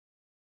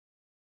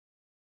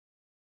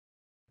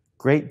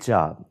Great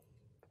job!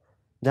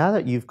 Now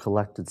that you've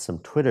collected some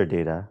Twitter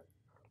data,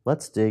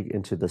 let's dig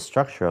into the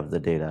structure of the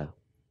data.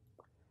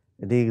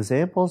 In the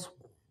examples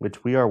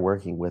which we are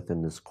working with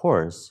in this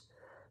course,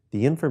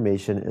 the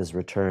information is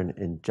returned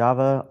in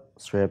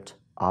JavaScript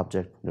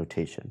Object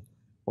Notation,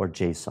 or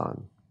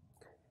JSON.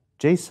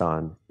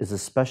 JSON is a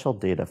special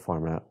data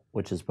format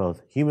which is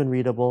both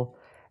human-readable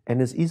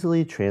and is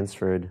easily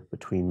transferred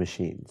between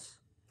machines.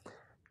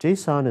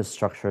 JSON is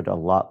structured a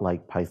lot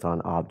like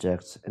Python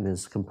objects and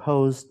is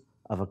composed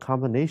of a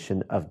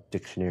combination of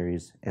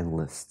dictionaries and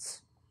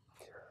lists.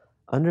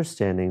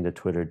 Understanding the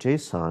Twitter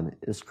JSON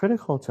is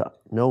critical to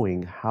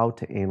knowing how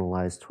to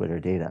analyze Twitter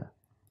data.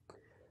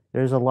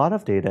 There's a lot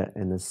of data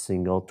in a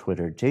single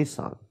Twitter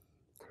JSON.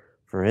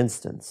 For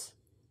instance,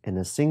 in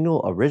a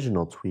single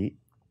original tweet,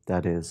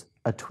 that is,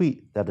 a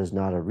tweet that is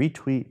not a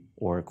retweet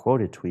or a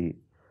quoted tweet,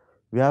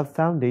 we have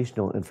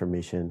foundational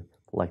information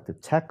like the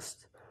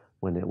text,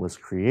 when it was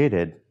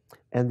created,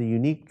 and the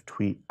unique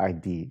tweet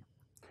ID.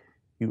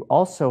 You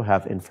also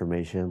have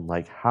information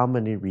like how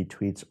many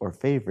retweets or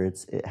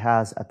favorites it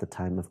has at the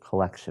time of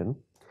collection,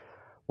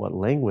 what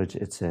language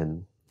it's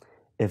in,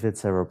 if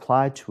it's a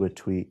reply to a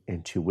tweet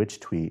and to which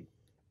tweet,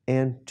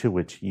 and to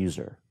which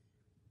user.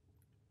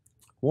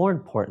 More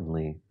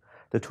importantly,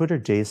 the Twitter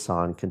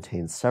JSON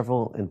contains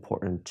several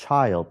important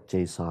child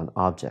JSON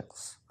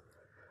objects.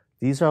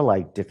 These are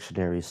like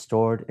dictionaries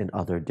stored in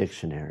other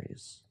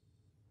dictionaries.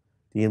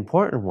 The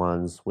important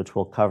ones, which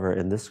we'll cover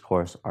in this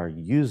course, are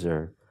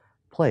user,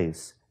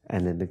 place,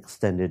 and an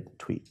extended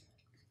tweet.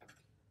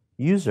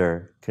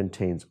 User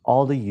contains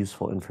all the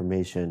useful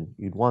information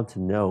you'd want to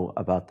know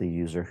about the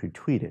user who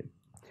tweeted,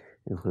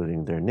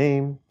 including their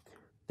name,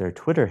 their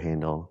Twitter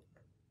handle,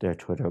 their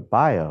Twitter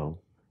bio,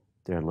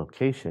 their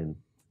location,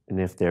 and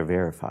if they're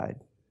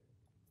verified.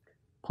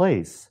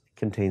 Place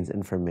contains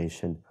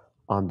information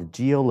on the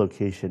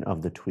geolocation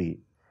of the tweet,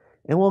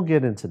 and we'll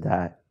get into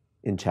that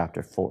in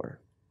Chapter 4.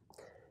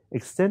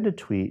 Extended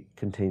tweet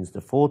contains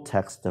the full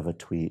text of a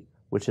tweet,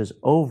 which is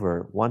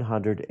over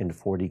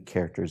 140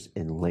 characters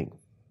in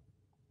length.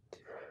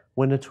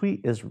 When a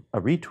tweet is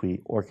a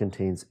retweet or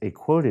contains a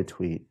quoted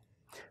tweet,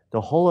 the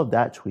whole of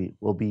that tweet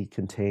will be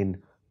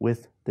contained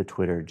with the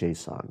Twitter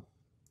JSON.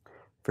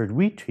 For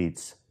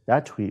retweets,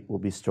 that tweet will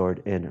be stored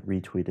in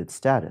retweeted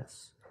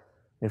status,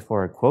 and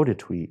for a quoted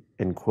tweet,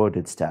 in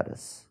quoted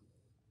status.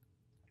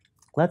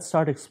 Let's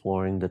start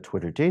exploring the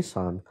Twitter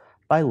JSON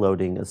by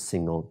loading a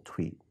single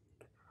tweet.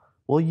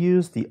 We'll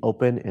use the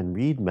open and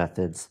read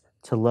methods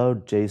to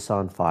load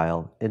JSON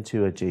file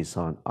into a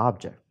JSON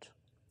object.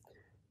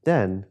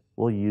 Then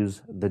we'll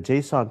use the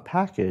JSON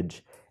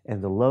package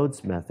and the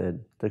loads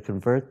method to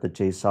convert the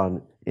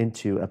JSON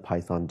into a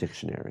Python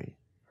dictionary.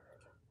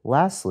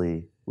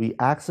 Lastly, we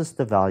access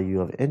the value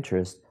of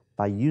interest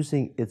by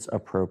using its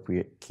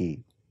appropriate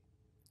key.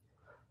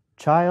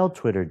 Child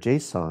Twitter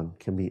JSON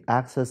can be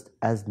accessed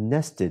as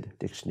nested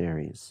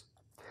dictionaries.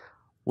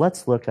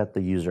 Let's look at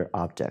the user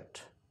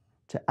object.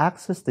 To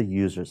access the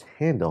user's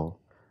handle,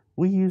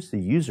 we use the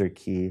user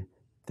key,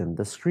 then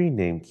the screen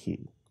name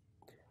key.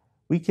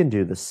 We can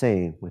do the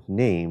same with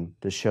name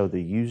to show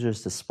the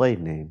user's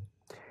displayed name,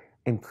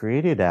 and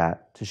created@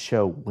 to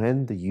show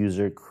when the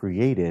user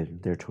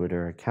created their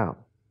Twitter account.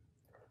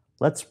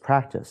 Let's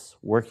practice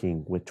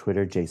working with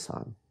Twitter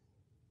JSON.